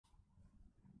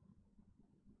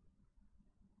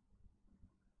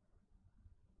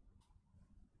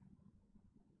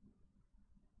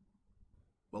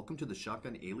Welcome to the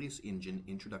Shotgun Alias Engine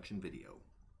introduction video.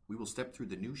 We will step through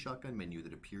the new Shotgun menu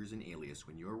that appears in Alias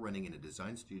when you are running in a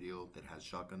design studio that has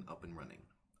Shotgun up and running.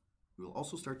 We will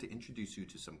also start to introduce you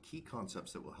to some key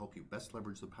concepts that will help you best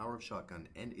leverage the power of Shotgun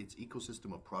and its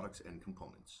ecosystem of products and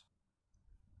components.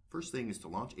 First thing is to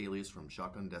launch Alias from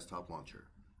Shotgun Desktop Launcher.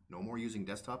 No more using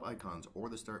desktop icons or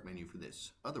the start menu for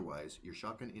this, otherwise your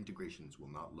Shotgun integrations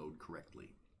will not load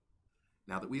correctly.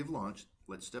 Now that we have launched,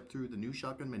 let's step through the new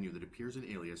Shotgun menu that appears in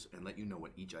Alias and let you know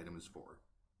what each item is for.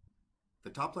 The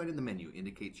top line in the menu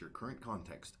indicates your current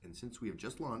context, and since we have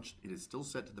just launched, it is still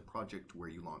set to the project where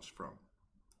you launched from.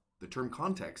 The term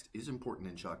context is important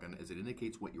in Shotgun as it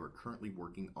indicates what you are currently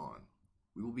working on.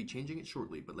 We will be changing it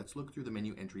shortly, but let's look through the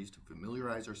menu entries to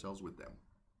familiarize ourselves with them.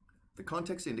 The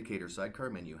context indicator sidecar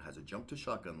menu has a jump to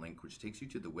Shotgun link which takes you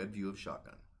to the web view of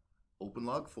Shotgun. Open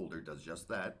log folder does just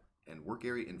that, and work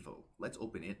area info. Let's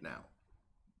open it now.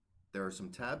 There are some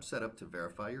tabs set up to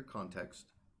verify your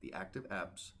context, the active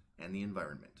apps, and the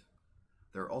environment.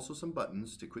 There are also some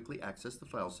buttons to quickly access the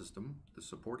file system, the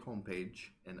support homepage,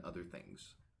 and other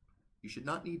things. You should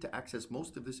not need to access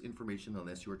most of this information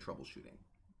unless you are troubleshooting.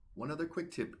 One other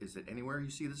quick tip is that anywhere you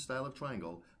see this style of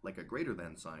triangle, like a greater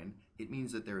than sign, it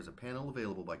means that there is a panel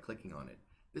available by clicking on it.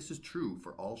 This is true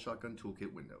for all Shotgun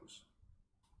Toolkit windows.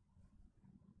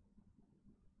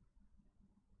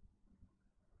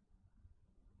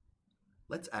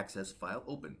 Let's access File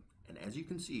Open, and as you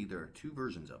can see, there are two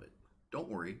versions of it. Don't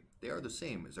worry, they are the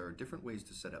same as there are different ways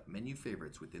to set up menu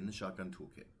favorites within the Shotgun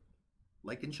Toolkit.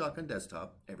 Like in Shotgun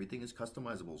Desktop, everything is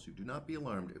customizable, so do not be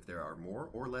alarmed if there are more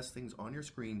or less things on your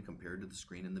screen compared to the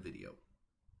screen in the video.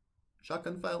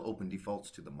 Shotgun File Open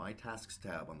defaults to the My Tasks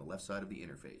tab on the left side of the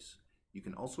interface. You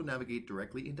can also navigate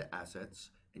directly into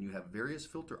Assets, and you have various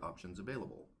filter options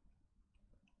available.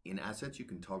 In Assets, you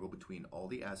can toggle between all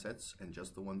the assets and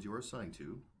just the ones you are assigned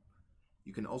to.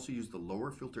 You can also use the lower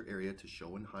filter area to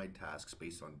show and hide tasks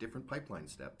based on different pipeline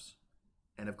steps.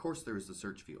 And of course, there is the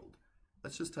search field.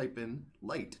 Let's just type in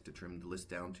light to trim the list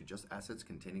down to just assets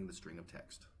containing the string of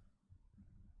text.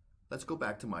 Let's go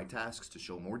back to My Tasks to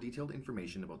show more detailed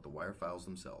information about the wire files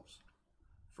themselves.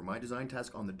 For my design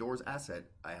task on the doors asset,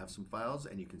 I have some files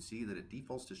and you can see that it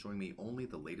defaults to showing me only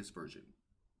the latest version.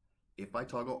 If I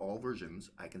toggle all versions,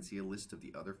 I can see a list of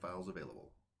the other files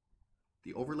available.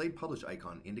 The overlaid publish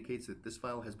icon indicates that this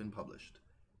file has been published.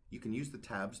 You can use the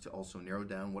tabs to also narrow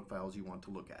down what files you want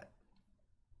to look at.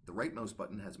 The right mouse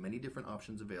button has many different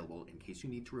options available in case you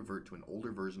need to revert to an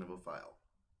older version of a file.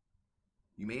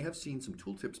 You may have seen some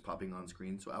tooltips popping on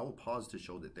screen, so I will pause to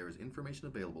show that there is information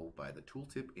available by the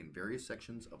tooltip in various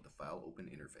sections of the File Open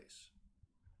interface.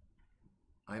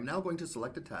 I am now going to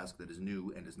select a task that is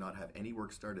new and does not have any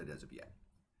work started as of yet.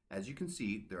 As you can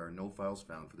see, there are no files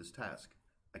found for this task.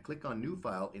 I click on New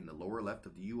File in the lower left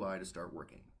of the UI to start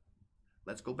working.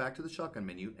 Let's go back to the Shotgun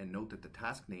menu and note that the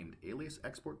task named Alias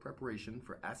Export Preparation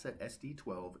for Asset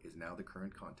SD12 is now the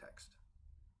current context.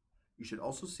 You should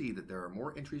also see that there are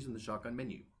more entries in the Shotgun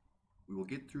menu. We will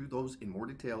get through those in more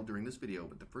detail during this video,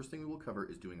 but the first thing we will cover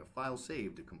is doing a file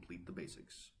save to complete the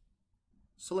basics.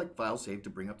 Select File Save to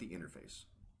bring up the interface.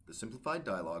 The simplified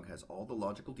dialog has all the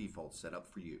logical defaults set up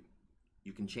for you.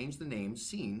 You can change the name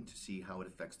Scene to see how it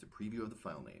affects the preview of the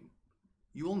file name.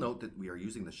 You will note that we are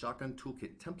using the Shotgun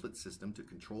Toolkit template system to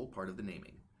control part of the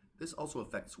naming. This also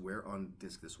affects where on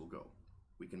disk this will go.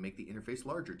 We can make the interface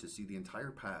larger to see the entire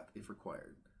path if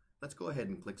required. Let's go ahead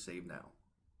and click Save now.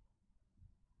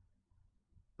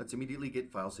 Let's immediately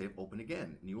get File Save open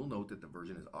again, and you will note that the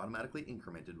version is automatically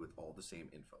incremented with all the same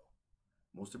info.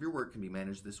 Most of your work can be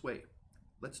managed this way.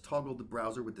 Let's toggle the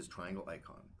browser with this triangle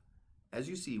icon. As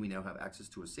you see, we now have access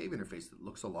to a save interface that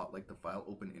looks a lot like the File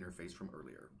Open interface from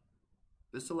earlier.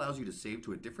 This allows you to save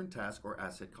to a different task or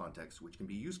asset context, which can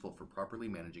be useful for properly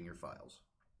managing your files.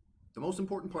 The most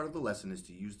important part of the lesson is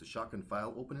to use the Shotgun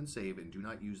File Open and Save, and do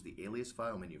not use the Alias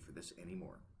file menu for this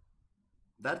anymore.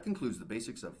 That concludes the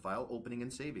basics of file opening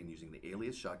and saving using the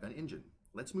Alias Shotgun engine.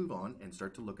 Let's move on and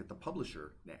start to look at the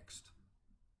publisher next.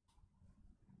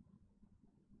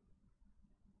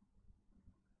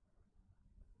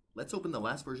 Let's open the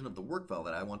last version of the work file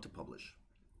that I want to publish.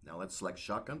 Now let's select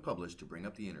Shotgun Publish to bring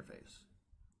up the interface.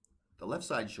 The left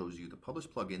side shows you the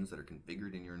published plugins that are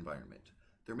configured in your environment.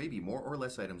 There may be more or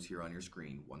less items here on your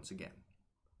screen once again.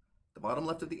 The bottom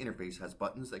left of the interface has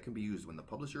buttons that can be used when the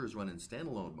publisher is run in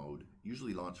standalone mode,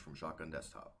 usually launched from Shotgun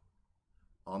Desktop.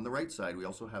 On the right side, we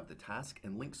also have the task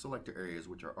and link selector areas,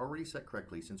 which are already set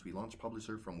correctly since we launched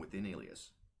Publisher from within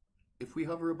Alias. If we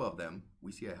hover above them,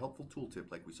 we see a helpful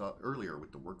tooltip like we saw earlier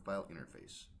with the work file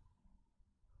interface.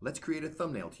 Let's create a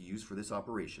thumbnail to use for this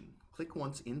operation. Click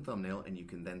once in thumbnail and you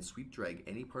can then sweep drag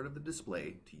any part of the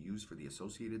display to use for the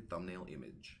associated thumbnail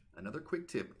image. Another quick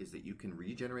tip is that you can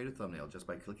regenerate a thumbnail just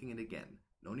by clicking it again.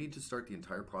 No need to start the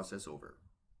entire process over.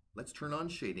 Let's turn on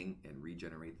shading and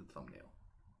regenerate the thumbnail.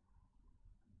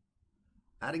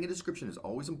 Adding a description is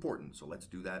always important, so let's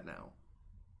do that now.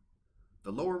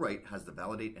 The lower right has the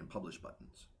Validate and Publish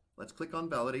buttons. Let's click on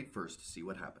Validate first to see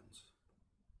what happens.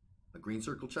 A green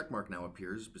circle checkmark now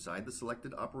appears beside the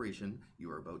selected operation you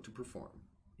are about to perform.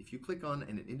 If you click on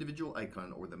an individual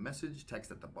icon or the message text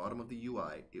at the bottom of the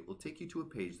UI, it will take you to a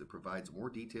page that provides more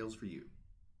details for you.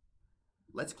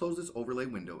 Let's close this overlay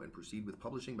window and proceed with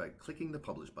publishing by clicking the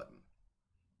Publish button.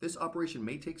 This operation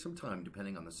may take some time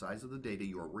depending on the size of the data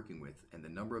you are working with and the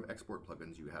number of export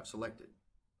plugins you have selected.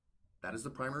 That is the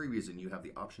primary reason you have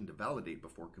the option to validate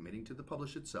before committing to the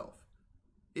publish itself.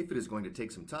 If it is going to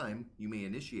take some time, you may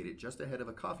initiate it just ahead of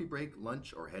a coffee break,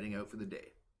 lunch, or heading out for the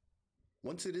day.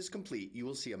 Once it is complete, you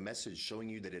will see a message showing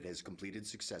you that it has completed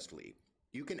successfully.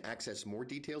 You can access more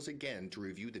details again to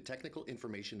review the technical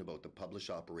information about the publish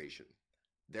operation.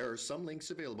 There are some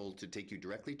links available to take you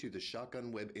directly to the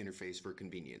Shotgun web interface for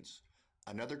convenience.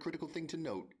 Another critical thing to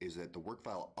note is that the work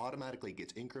file automatically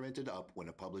gets incremented up when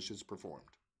a publish is performed.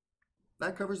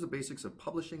 That covers the basics of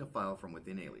publishing a file from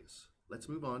within Alias. Let's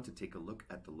move on to take a look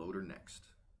at the loader next.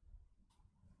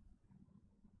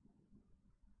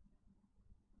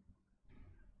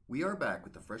 We are back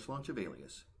with the fresh launch of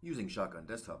Alias, using Shotgun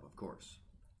Desktop of course.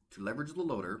 To leverage the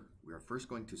loader, we are first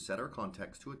going to set our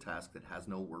context to a task that has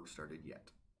no work started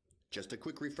yet. Just a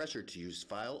quick refresher to use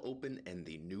File Open and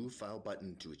the New File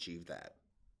button to achieve that.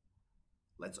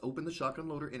 Let's open the Shotgun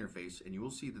Loader interface and you will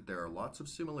see that there are lots of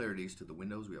similarities to the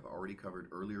windows we have already covered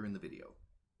earlier in the video.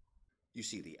 You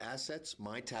see the Assets,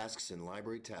 My Tasks, and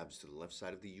Library tabs to the left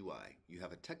side of the UI. You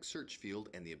have a text search field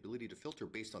and the ability to filter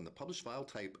based on the published file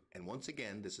type, and once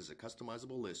again, this is a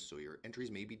customizable list, so your entries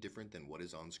may be different than what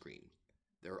is on screen.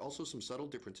 There are also some subtle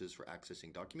differences for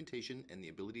accessing documentation and the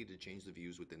ability to change the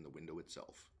views within the window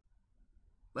itself.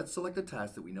 Let's select a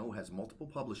task that we know has multiple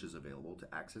publishes available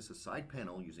to access a side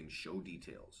panel using Show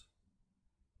Details.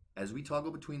 As we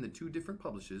toggle between the two different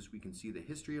publishes, we can see the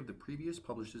history of the previous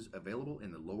publishes available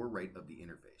in the lower right of the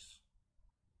interface.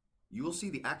 You will see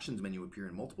the Actions menu appear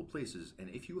in multiple places, and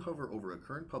if you hover over a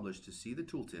current publish to see the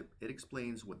tooltip, it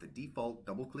explains what the default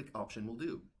double-click option will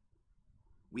do.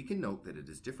 We can note that it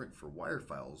is different for wire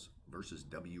files versus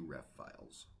WREF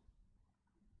files.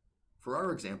 For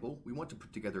our example, we want to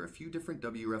put together a few different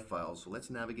WREF files, so let's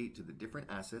navigate to the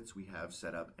different assets we have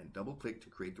set up and double-click to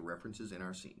create the references in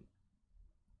our scene.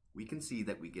 We can see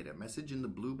that we get a message in the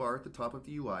blue bar at the top of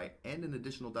the UI and an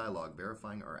additional dialog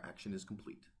verifying our action is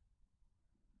complete.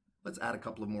 Let's add a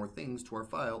couple of more things to our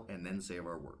file and then save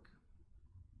our work.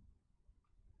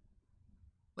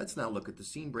 Let's now look at the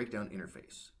scene breakdown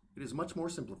interface. It is much more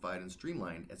simplified and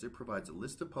streamlined as it provides a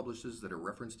list of publishes that are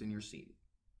referenced in your scene.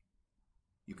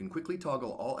 You can quickly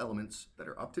toggle all elements that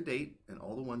are up to date and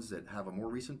all the ones that have a more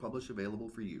recent publish available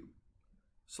for you.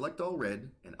 Select All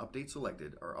Red and Update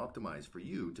Selected are optimized for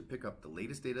you to pick up the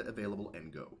latest data available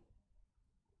and go.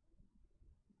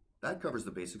 That covers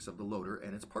the basics of the loader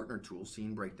and its partner tool,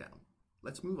 Scene Breakdown.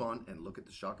 Let's move on and look at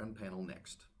the Shotgun panel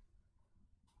next.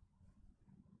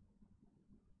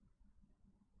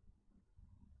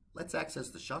 Let's access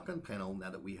the Shotgun panel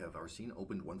now that we have our scene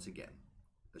opened once again.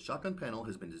 The Shotgun panel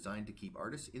has been designed to keep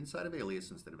artists inside of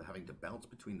Alias instead of having to bounce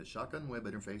between the Shotgun web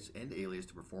interface and Alias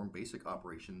to perform basic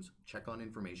operations, check on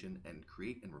information, and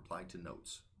create and reply to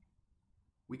notes.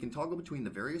 We can toggle between the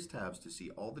various tabs to see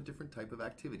all the different type of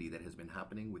activity that has been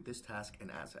happening with this task and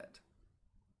asset.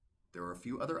 There are a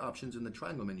few other options in the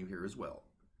triangle menu here as well.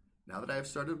 Now that I have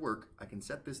started work, I can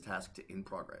set this task to In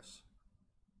Progress.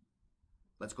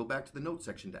 Let's go back to the Notes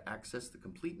section to access the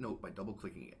complete note by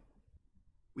double-clicking it.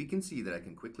 We can see that I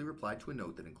can quickly reply to a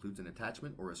note that includes an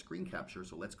attachment or a screen capture,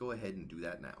 so let's go ahead and do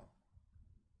that now.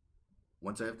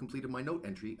 Once I have completed my note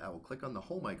entry, I will click on the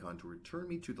Home icon to return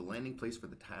me to the landing place for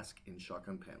the task in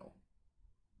Shotgun panel.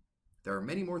 There are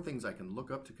many more things I can look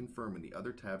up to confirm in the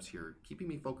other tabs here, keeping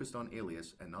me focused on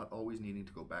Alias and not always needing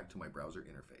to go back to my browser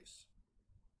interface.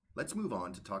 Let's move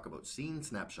on to talk about Scene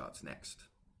Snapshots next.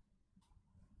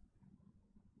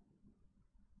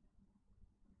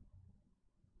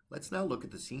 Let's now look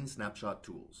at the Scene Snapshot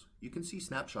tools. You can see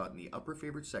Snapshot in the upper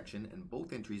favorite section and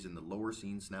both entries in the lower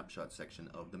Scene Snapshot section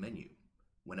of the menu.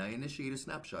 When I initiate a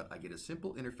snapshot, I get a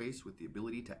simple interface with the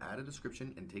ability to add a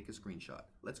description and take a screenshot.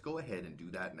 Let's go ahead and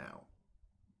do that now.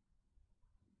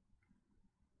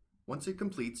 Once it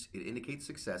completes, it indicates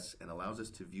success and allows us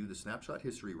to view the snapshot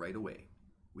history right away.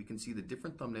 We can see the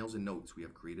different thumbnails and notes we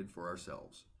have created for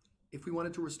ourselves. If we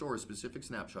wanted to restore a specific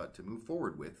snapshot to move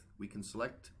forward with, we can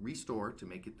select Restore to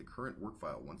make it the current work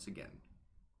file once again.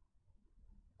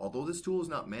 Although this tool is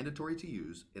not mandatory to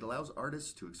use, it allows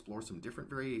artists to explore some different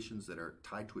variations that are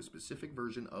tied to a specific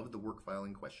version of the work file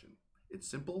in question. It's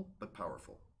simple but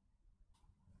powerful.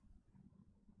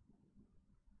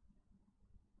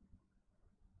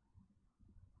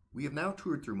 We have now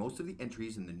toured through most of the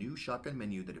entries in the new shotgun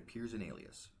menu that appears in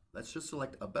Alias. Let's just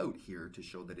select About here to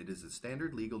show that it is the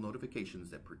standard legal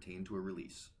notifications that pertain to a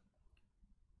release.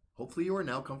 Hopefully you are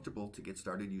now comfortable to get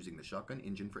started using the Shotgun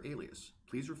engine for Alias.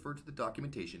 Please refer to the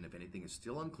documentation if anything is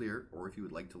still unclear or if you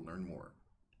would like to learn more.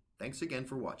 Thanks again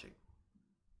for watching.